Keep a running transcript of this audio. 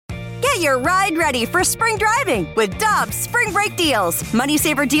Get your ride ready for spring driving with Dobbs Spring Break Deals. Money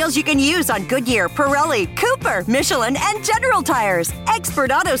saver deals you can use on Goodyear, Pirelli, Cooper, Michelin, and General Tires.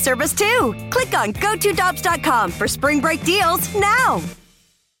 Expert auto service, too. Click on GoToDobbs.com for spring break deals now.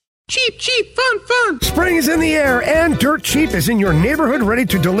 Cheap, cheap, fun, fun. Spring is in the air, and Dirt Cheap is in your neighborhood ready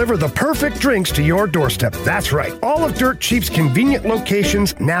to deliver the perfect drinks to your doorstep. That's right. All of Dirt Cheap's convenient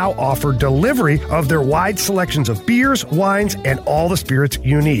locations now offer delivery of their wide selections of beers, wines, and all the spirits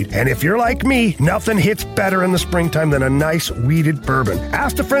you need. And if you're like me, nothing hits better in the springtime than a nice weeded bourbon.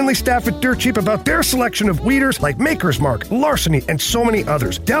 Ask the friendly staff at Dirt Cheap about their selection of weeders like Maker's Mark, Larceny, and so many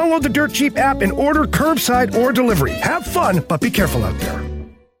others. Download the Dirt Cheap app and order curbside or delivery. Have fun, but be careful out there.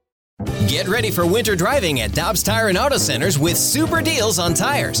 Get ready for winter driving at Dobbs Tire and Auto Centers with super deals on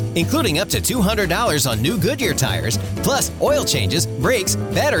tires, including up to $200 on new Goodyear tires, plus oil changes, brakes,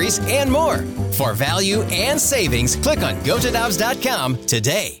 batteries, and more. For value and savings, click on GoToDobbs.com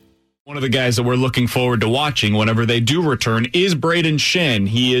today. One of the guys that we're looking forward to watching whenever they do return is Brayden Schenn.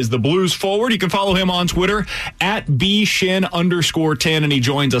 He is the Blues forward. You can follow him on Twitter at @bshen_10, and he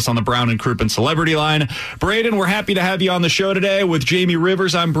joins us on the Brown and Crouppen Celebrity Line. Brayden, we're happy to have you on the show today with Jamie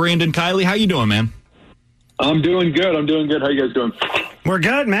Rivers. I'm Brandon Kiley. How you doing, man? I'm doing good. How you guys doing? We're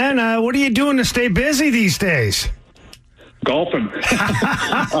good, man. What are you doing to stay busy these days? Golfing.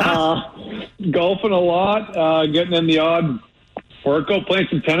 Golfing a lot, getting in the odd workout, playing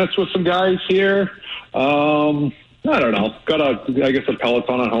some tennis with some guys here. I don't know. Got a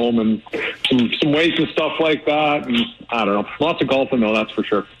Peloton at home and some weights and stuff like that. And I don't know. Lots of golfing though, that's for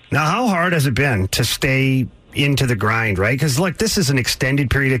sure. Now, how hard has it been to stay into the grind, right? Because look, this is an extended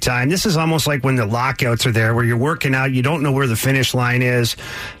period of time. This is almost like when the lockouts are there, where you're working out, you don't know where the finish line is.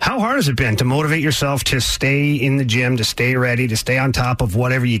 How hard has it been to motivate yourself to stay in the gym, to stay ready, to stay on top of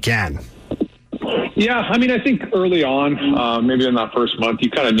whatever you can? Yeah, I mean, I think early on, maybe in that first month,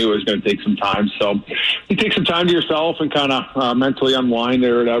 you kind of knew it was going to take some time. So you take some time to yourself and kind of mentally unwind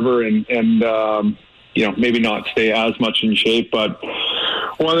or whatever, and maybe not stay as much in shape. But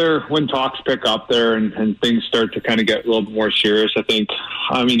when talks pick up there and things start to kind of get a little bit more serious, I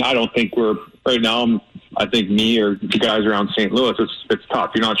don't think we're right now. I think me or the guys around St. Louis, it's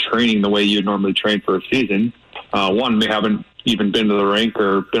tough. You're not training the way you'd normally train for a season. One, they haven't even been to the rink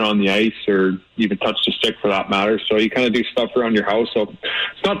or been on the ice or even touched a stick for that matter. So you kind of do stuff around your house. So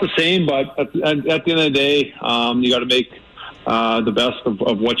it's not the same, but at the end of the day, you got to make the best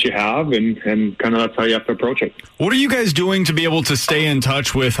of what you have, and kind of that's how you have to approach it. What are you guys doing to be able to stay in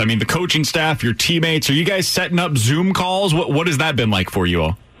touch with, the coaching staff, your teammates? Are you guys setting up Zoom calls? What has that been like for you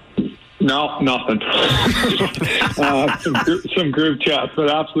all? No, nothing. Some group chats, but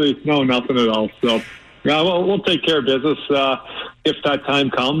absolutely nothing at all. So yeah, we'll take care of business if that time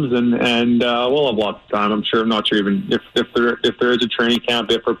comes, and we'll have lots of time. I'm not sure even if there is a training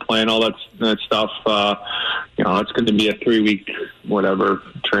camp, if we're playing all that stuff. It's going to be a 3-week whatever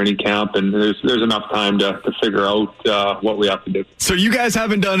training camp, and there's enough time to figure out what we have to do. So you guys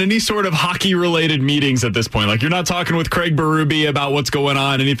haven't done any sort of hockey related meetings at this point? Like, you're not talking with Craig Berube about what's going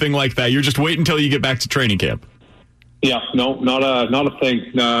on, anything like that? You're just waiting until you get back to training camp? Yeah, no, not a thing.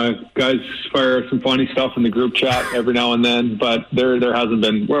 Guys fire some funny stuff in the group chat every now and then, but there hasn't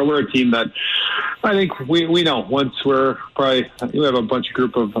been. We're a team that I think we know once we have a bunch of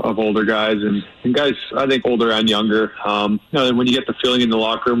group of older guys and guys, I think older and younger. When you get the feeling in the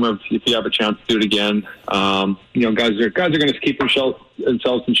locker room of if you have a chance to do it again, guys are going to keep themselves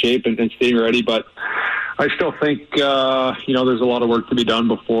in shape and staying ready, but I still think there's a lot of work to be done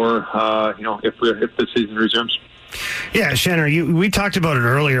before if the season resumes. Yeah, Shenner, we talked about it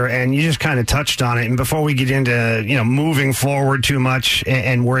earlier, and you just kind of touched on it. And before we get into moving forward too much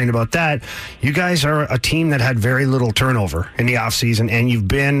and worrying about that, you guys are a team that had very little turnover in the offseason, and you've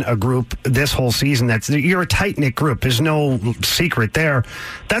been a group this whole season you're a tight-knit group. There's no secret there.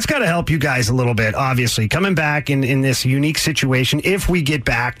 That's got to help you guys a little bit, obviously. Coming back in this unique situation, if we get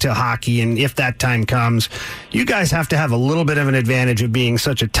back to hockey and if that time comes, you guys have to have a little bit of an advantage of being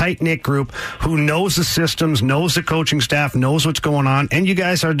such a tight-knit group who knows the systems, knows the coaching staff, knows what's going on, and you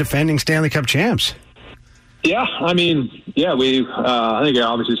guys are defending Stanley Cup champs. Yeah, I think it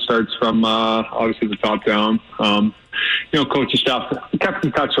obviously starts from obviously the top down. Coaching staff kept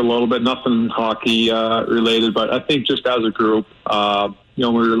in touch a little bit, nothing hockey related, but I think just as a group, we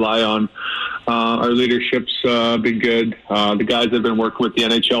rely on our leadership's been good. The guys that have been working with the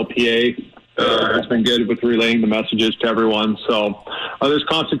NHLPA has been good with relaying the messages to everyone. So there's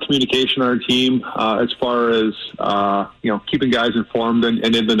constant communication on our team as far as keeping guys informed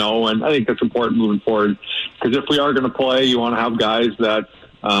and in the know. And I think that's important moving forward, because if we are going to play, you want to have guys that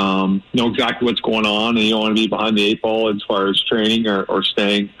know exactly what's going on, and you don't want to be behind the 8 ball as far as training or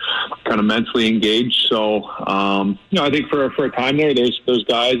staying kind of mentally engaged. So, I think for a time there's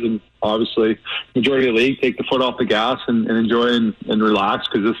guys, and obviously majority of the league take the foot off the gas and enjoy and relax,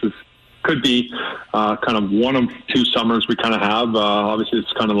 because this could be kind of one of 2 summers we kind of have. Obviously,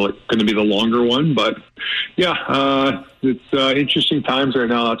 it's kind of going to be the longer one, but it's interesting times right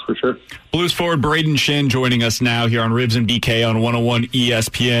now, that's for sure. Blues forward Brayden Schenn joining us now here on Ribs and BK on 101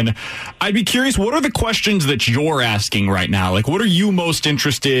 ESPN. I'd be curious, what are the questions that you're asking right now? Like, what are you most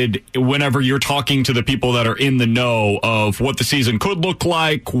interested whenever you're talking to the people that are in the know of what the season could look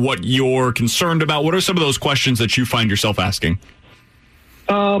like, what you're concerned about? What are some of those questions that you find yourself asking?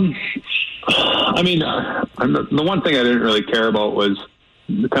 The one thing I didn't really care about was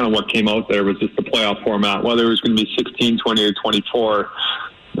kind of what came out there was just the playoff format, whether it was going to be 16, 20, or 24.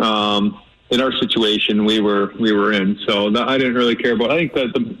 In our situation, we were in, so that I didn't really care about. I think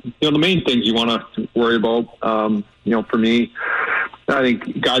that the main things you want to worry about, for me, I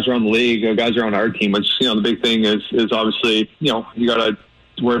think guys around the league, guys around our team, which the big thing is obviously you got to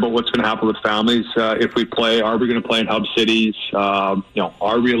worry about what's going to happen with families. If we play, are we going to play in hub cities? Are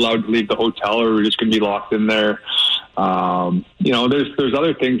we allowed to leave the hotel, or are we just going to be locked in there? There's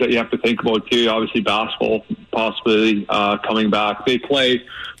other things that you have to think about too. Obviously, basketball possibly coming back. They play,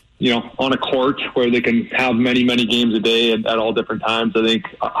 on a court where they can have many, many games a day at all different times. I think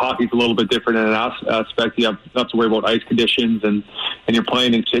hockey's a little bit different in an aspect. You have to worry about ice conditions, and you're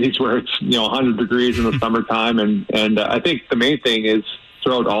playing in cities where it's 100 degrees in the summertime. And I think the main thing is,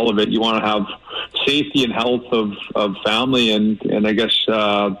 throughout all of it, you want to have safety and health of family and I guess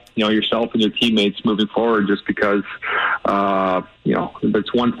yourself and your teammates moving forward, just because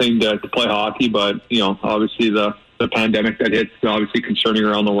it's one thing to play hockey, but obviously the pandemic that hits obviously concerning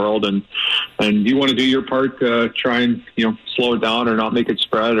around the world, and you want to do your part to try and slow it down or not make it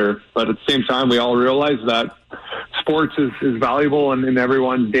spread, but at the same time we all realize that sports is valuable in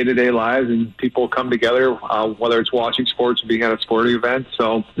everyone's day-to-day lives, and people come together, whether it's watching sports or being at a sporting event.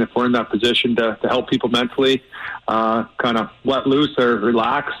 So if we're in that position to help people mentally kind of let loose or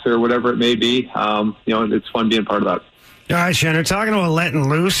relax or whatever it may be, it's fun being part of that. All right, Schenner, talking about letting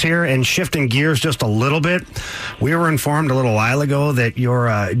loose here and shifting gears just a little bit. We were informed a little while ago that you're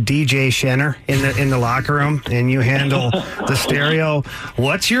DJ Schenner in the locker room, and you handle the stereo.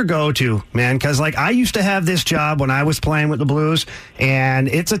 What's your go-to, man? Because I used to have this job when I was playing with the Blues, and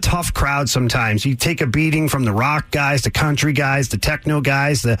it's a tough crowd sometimes. You take a beating from the rock guys, the country guys, the techno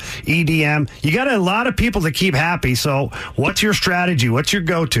guys, the EDM. You got a lot of people to keep happy. So what's your strategy? What's your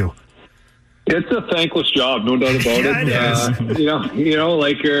go-to? It's a thankless job, no doubt about it.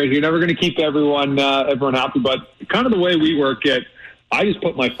 You're never going to keep everyone happy, but kind of the way we work it, I just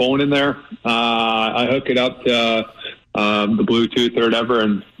put my phone in there. I hook it up to the Bluetooth or whatever,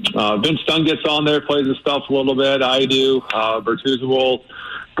 and Vince Dunn gets on there, plays his stuff a little bit. I do. Bertuzzi will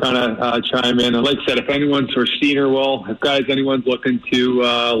kind of chime in, and like I said, if anyone's, or Steiner will, if anyone's looking to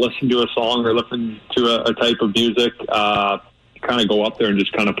listen to a song or listen to a type of music, kind of go up there and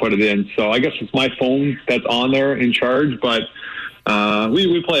just kind of put it in. So I guess it's my phone that's on there in charge, but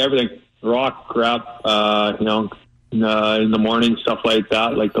we play everything, rock, rap, in the morning, stuff like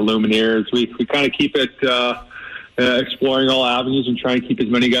that, like the Lumineers. We kind of keep it exploring all avenues and try and keep as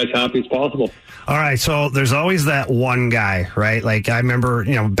many guys happy as possible. All right, so there's always that one guy, right? Like I remember,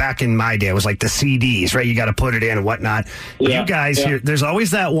 back in my day, it was like the CDs, right? You got to put it in and whatnot. You guys here, there's always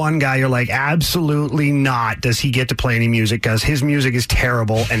that one guy you're like, absolutely not does he get to play any music, because his music is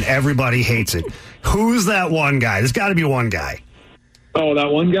terrible and everybody hates it. Who's that one guy? There's got to be one guy. Oh,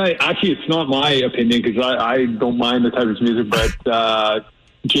 that one guy? Actually, it's not my opinion, because I don't mind the type of music, but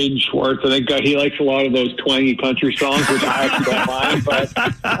Jaden Schwartz, I think he likes a lot of those twangy country songs, which I actually don't mind, but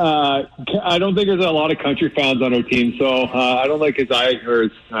I don't think there's a lot of country fans on our team, so I don't like his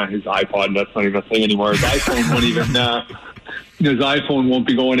iPod. That's not even a thing anymore. His iPhone won't even his iPhone won't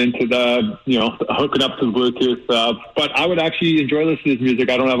be going into the hooking up to the Bluetooth, but I would actually enjoy listening to his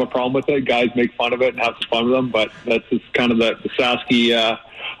music. I don't have a problem with it. Guys make fun of it and have some fun with them, but that's just kind of the Sasky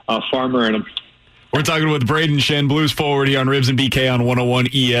farmer in him. We're talking with Brayden Schenn, Blues forward here on Ribs and BK on 101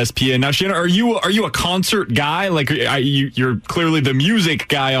 ESPN. Now, Schenn, are you a concert guy? Like, you're clearly the music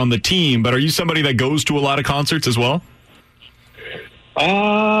guy on the team, but are you somebody that goes to a lot of concerts as well?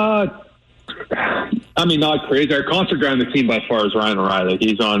 Not crazy. Our concert guy on the team by far is Ryan O'Reilly.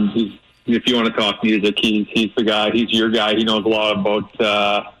 If you want to talk music, he's the guy. He's your guy. He knows a lot about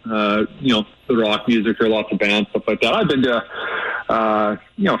the rock music or lots of bands, stuff like that. I've been to a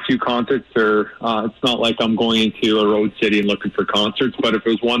few concerts, or it's not like I'm going into a road city and looking for concerts, but if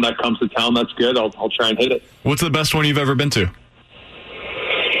there's one that comes to town that's good, I'll try and hit it. What's the best one you've ever been to?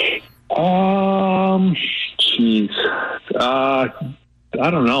 Jeez. I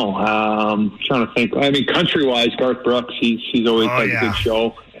don't know. Trying to think. I mean, country-wise, Garth Brooks, he's always had a good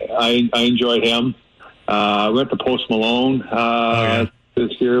show. I enjoyed him. We went to Post Malone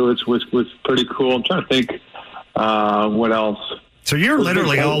this year, which was pretty cool. I'm trying to think what else. So you're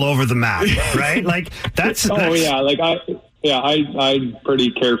literally all over the map, right? Like that's. Oh yeah, like I'm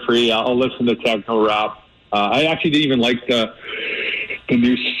pretty carefree. I'll listen to techno rap. I actually didn't even like the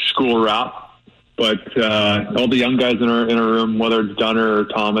new school rap. But all the young guys in our room, whether it's Dunner or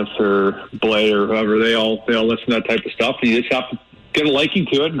Thomas or Blay or whoever, they all listen to that type of stuff. And you just have to get a liking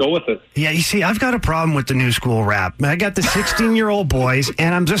to it and go with it. Yeah, you see, I've got a problem with the new school rap. I got the 16-year-old boys,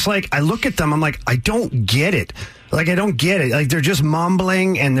 and I'm just like, I look at them, I'm like, I don't get it. Like, I don't get it. Like, they're just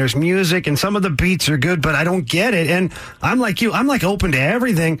mumbling, and there's music, and some of the beats are good, but I don't get it. And I'm like you. I'm, like, open to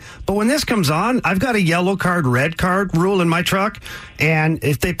everything. But when this comes on, I've got a yellow card, red card rule in my truck. And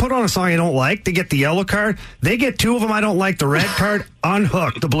if they put on a song I don't like, they get the yellow card. They get two of them I don't like, the red card,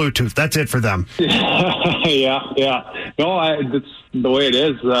 unhook the Bluetooth. That's it for them. Yeah. No, it's the way it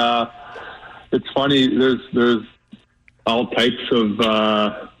is. It's funny. There's all types of...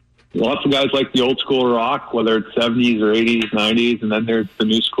 lots of guys like the old school rock, whether it's 70s or 80s, 90s, and then there's the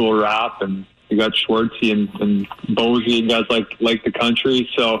new school rap, and you got Schwartzy and Bozy and guys like the country.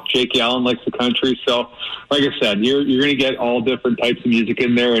 So Jake Allen likes the country. So, like I said, you're going to get all different types of music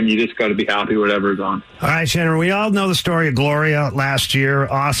in there, and you just got to be happy whatever's on. All right, Shannon, we all know the story of Gloria last year.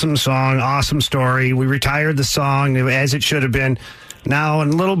 Awesome song, awesome story. We retired the song as it should have been. Now,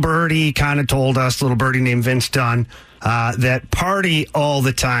 and little birdie kind of told us, little birdie named Vince Dunn, that Party All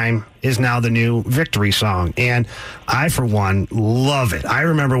the Time is now the new Victory song. And I, for one, love it. I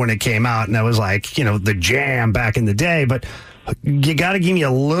remember when it came out, and I was like, the jam back in the day. But you got to give me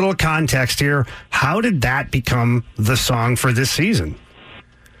a little context here. How did that become the song for this season?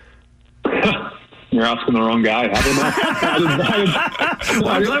 You're asking the wrong guy. I don't know.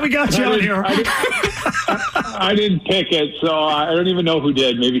 I'm glad we got you out here. I didn't pick it, so I don't even know who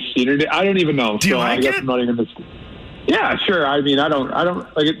did. Maybe Cedar did. I don't even know. Do you like I guess it? I'm not even. Yeah, sure. I mean, I don't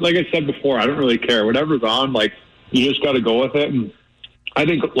like I said before. I don't really care. Whatever's on, like you just got to go with it. And I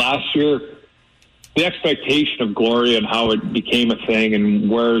think last year, the expectation of Gloria and how it became a thing and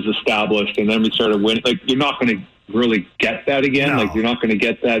where it was established, and then we started winning. Like you're not going to really get that again. No. Like you're not going to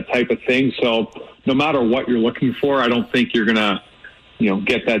get that type of thing. So no matter what you're looking for, I don't think you're going to,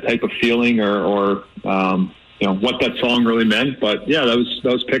 get that type of feeling or what that song really meant. But yeah, that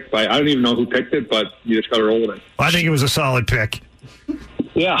was picked by, I don't even know who picked it, but you just got to roll with it. Well, I think it was a solid pick.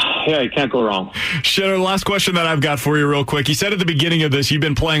 Yeah, you can't go wrong. Shannon, last question that I've got for you real quick. You said at the beginning of this, you've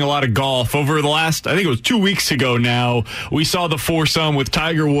been playing a lot of golf. Over the last, I think it was 2 weeks ago now, we saw the foursome with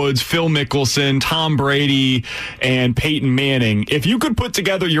Tiger Woods, Phil Mickelson, Tom Brady, and Peyton Manning. If you could put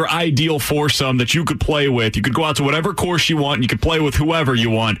together your ideal foursome that you could play with, you could go out to whatever course you want, and you could play with whoever you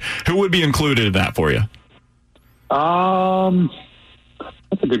want, who would be included in that for you? That's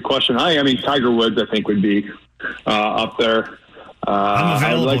a good question. I mean, Tiger Woods, I think, would be up there. I'm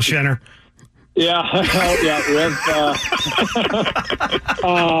available, Shannon. Yeah, yeah.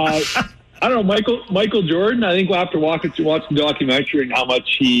 I don't know, Michael Jordan. I think we'll have to watch the documentary and how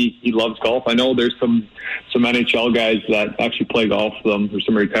much he loves golf. I know there's some NHL guys that actually play golf with them. There's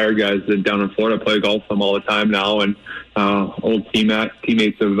some retired guys that down in Florida play golf with them all the time now, and old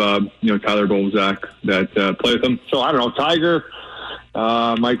teammates of Tyler Bozak that play with them. So I don't know, Tiger,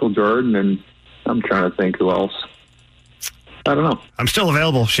 Michael Jordan, and I'm trying to think who else. I don't know. I'm still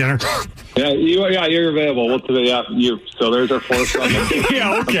available, Shannon. You're available. You. So there's our fourth one.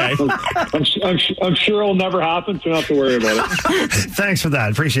 Yeah, okay. I'm sure it'll never happen, so you don't have to worry about it. Thanks for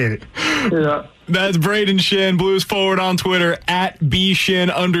that. Appreciate it. Yeah. That's Braden Shin, Blues Forward on Twitter,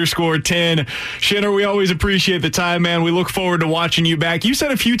 @BShin_10. Shinner, we always appreciate the time, man. We look forward to watching you back. You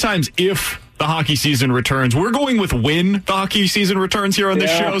said a few times if the hockey season returns. We're going with when the hockey season returns here on this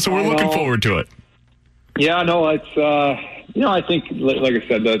show, so we're looking forward to it. Yeah, no, it's, I think, like I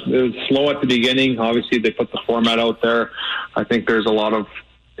said, it was slow at the beginning. Obviously, they put the format out there. I think there's a lot of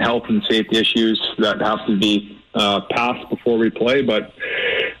health and safety issues that have to be passed before we play. But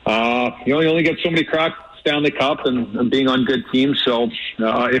you only get so many cracks down the cup and being on good teams. So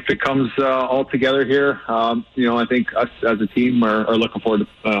if it comes all together here, I think us as a team are looking forward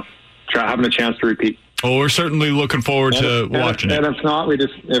to having a chance to repeat. Well, we're certainly looking forward to watching it. And if not, we get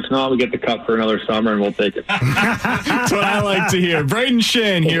the cup for another summer, and we'll take it. That's what I like to hear. Braden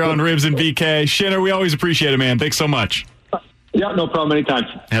Shin here on Ribs and BK. Shinner, we always appreciate it, man. Thanks so much. Yeah, no problem. Anytime.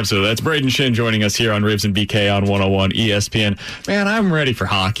 Absolutely. That's Braden Shin joining us here on Ribs and BK on 101 ESPN. Man, I'm ready for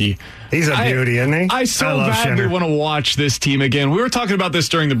hockey. He's a beauty, isn't he? I so badly want to watch this team again. We were talking about this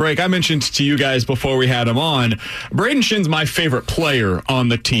during the break. I mentioned to you guys before we had him on, Braden Shin's my favorite player on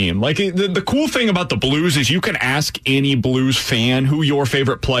the team. Like, the cool thing about the Blues is you can ask any Blues fan who your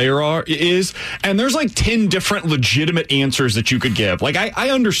favorite player is, and there's like 10 different legitimate answers that you could give. Like, I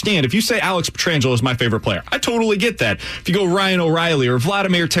understand. If you say Alex Pietrangelo is my favorite player, I totally get that. If you go Ryan O'Reilly or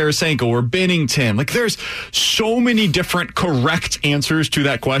Vladimir Tarasenko or Binnington, like, there's so many different correct answers to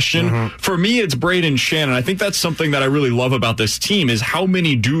that question. Mm-hmm. For me, it's Braden Shin, and I think that's something that I really love about this team is how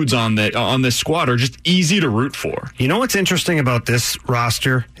many dudes on this squad are just easy to root for. You know what's interesting about this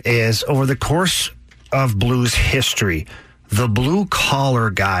roster is over the course of Blues history, the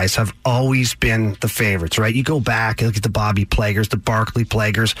blue-collar guys have always been the favorites, right? You go back and look at the Bobby Plagers, the Barclay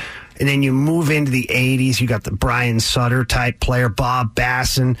Plagers, and then you move into the 80s, you got the Brian Sutter-type player, Bob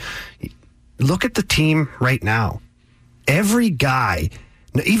Basson. Look at the team right now. Every guy...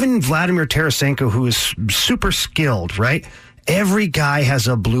 Even Vladimir Tarasenko, who is super skilled, right? Every guy has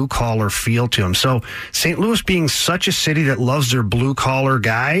a blue-collar feel to him. So St. Louis being such a city that loves their blue-collar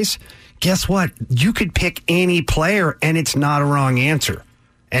guys, guess what? You could pick any player, and it's not a wrong answer.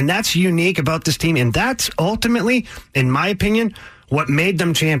 And that's unique about this team. And that's ultimately, in my opinion, what made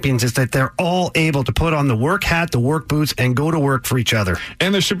them champions is that they're all able to put on the work hat, the work boots, and go to work for each other.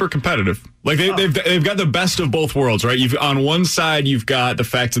 And they're super competitive. Like they've got the best of both worlds, right? On one side, you've got the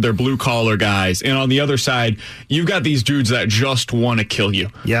fact that they're blue collar guys, and on the other side, you've got these dudes that just want to kill you.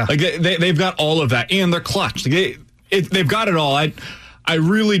 Yeah, like they've got all of that, and they're clutch. Like they've got it all. I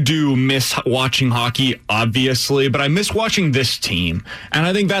really do miss watching hockey, obviously, but I miss watching this team. And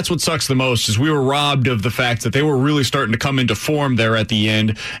I think that's what sucks the most is we were robbed of the fact that they were really starting to come into form there at the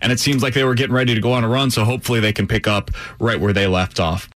end, and it seems like they were getting ready to go on a run, so hopefully they can pick up right where they left off.